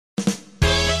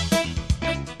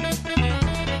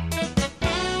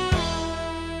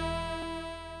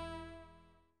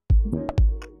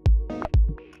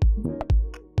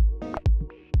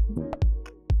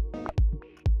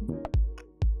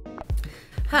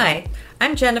Hi,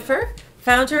 I'm Jennifer,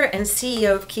 founder and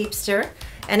CEO of Keepster,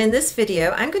 and in this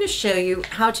video I'm going to show you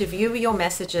how to view your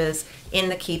messages in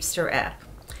the Keepster app.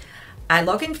 I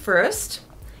log in first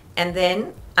and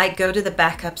then I go to the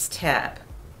Backups tab.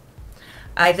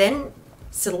 I then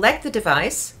select the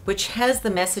device which has the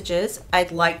messages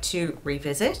I'd like to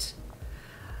revisit.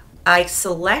 I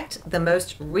select the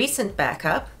most recent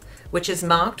backup, which is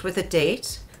marked with a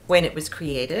date when it was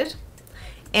created.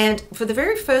 And for the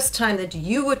very first time that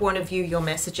you would want to view your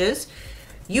messages,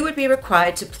 you would be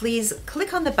required to please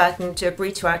click on the button to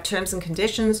agree to our terms and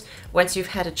conditions once you've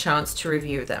had a chance to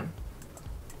review them.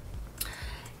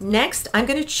 Next, I'm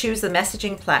going to choose the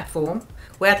messaging platform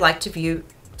where I'd like to view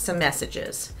some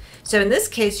messages. So in this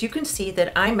case, you can see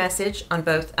that I message on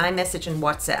both iMessage and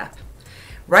WhatsApp.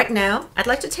 Right now, I'd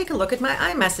like to take a look at my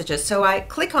iMessages. So I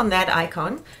click on that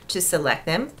icon to select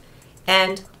them,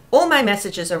 and all my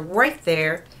messages are right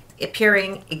there,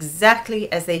 appearing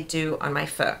exactly as they do on my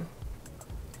phone.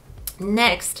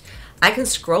 Next, I can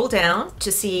scroll down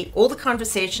to see all the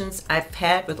conversations I've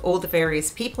had with all the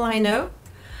various people I know.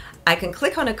 I can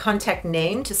click on a contact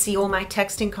name to see all my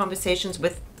texting conversations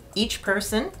with each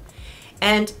person.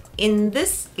 And in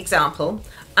this example,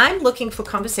 I'm looking for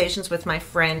conversations with my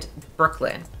friend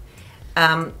Brooklyn.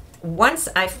 Once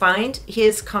I find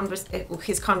his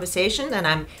conversation and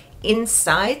I'm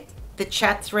inside the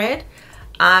chat thread,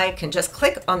 I can just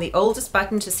click on the oldest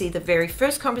button to see the very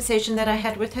first conversation that I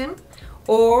had with him,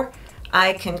 or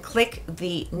I can click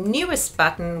the newest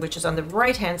button, which is on the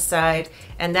right hand side,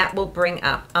 and that will bring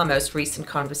up our most recent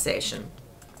conversation.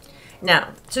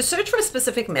 Now, to search for a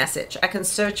specific message, I can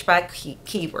search by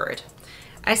keyword.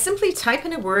 I simply type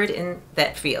in a word in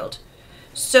that field.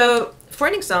 So, for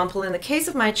an example, in the case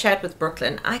of my chat with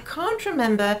Brooklyn, I can't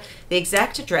remember the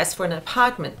exact address for an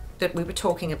apartment that we were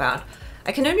talking about.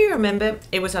 I can only remember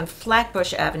it was on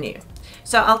Flatbush Avenue.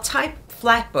 So I'll type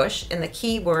Flatbush in the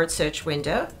keyword search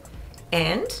window,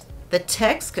 and the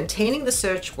text containing the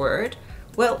search word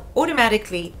will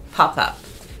automatically pop up.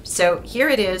 So here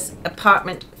it is,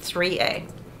 apartment 3A.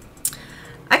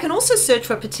 I can also search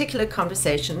for a particular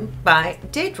conversation by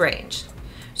date range.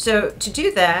 So to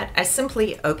do that, I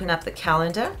simply open up the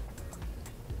calendar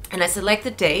and I select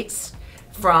the dates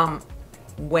from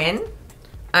when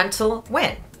until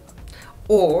when.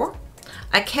 Or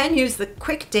I can use the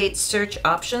quick date search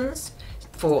options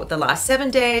for the last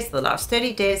 7 days, the last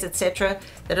 30 days, etc.,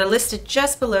 that are listed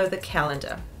just below the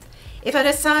calendar. If I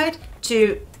decide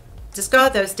to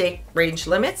discard those date range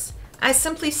limits, I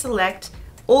simply select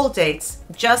all dates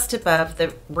just above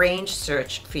the range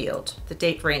search field, the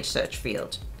date range search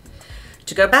field.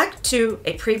 To go back to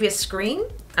a previous screen,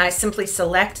 I simply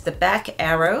select the back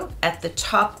arrow at the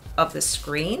top of the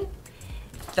screen.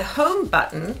 The home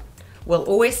button will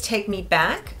always take me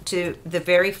back to the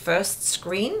very first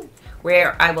screen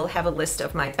where I will have a list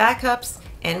of my backups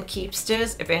and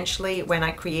Keepsters eventually when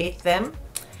I create them.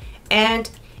 And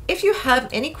if you have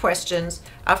any questions,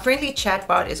 our friendly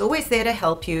chatbot is always there to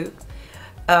help you.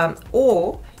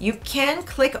 Or you can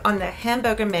click on the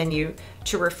hamburger menu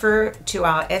to refer to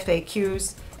our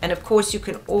FAQs, and of course you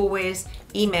can always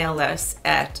email us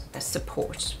at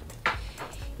support.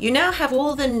 You now have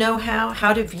all the know-how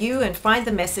how to view and find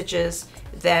the messages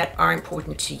that are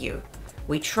important to you.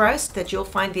 We trust that you'll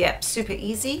find the app super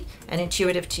easy and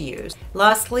intuitive to use.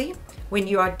 Lastly, when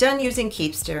you are done using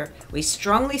Keepster, we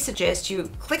strongly suggest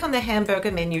you click on the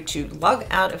hamburger menu to log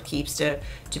out of Keepster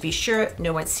to be sure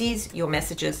no one sees your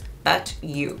messages but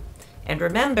you. And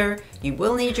remember, you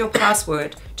will need your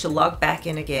password to log back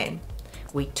in again.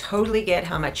 We totally get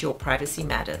how much your privacy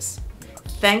matters.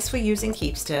 Thanks for using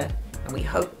Keepster, and we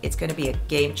hope it's going to be a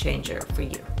game changer for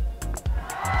you.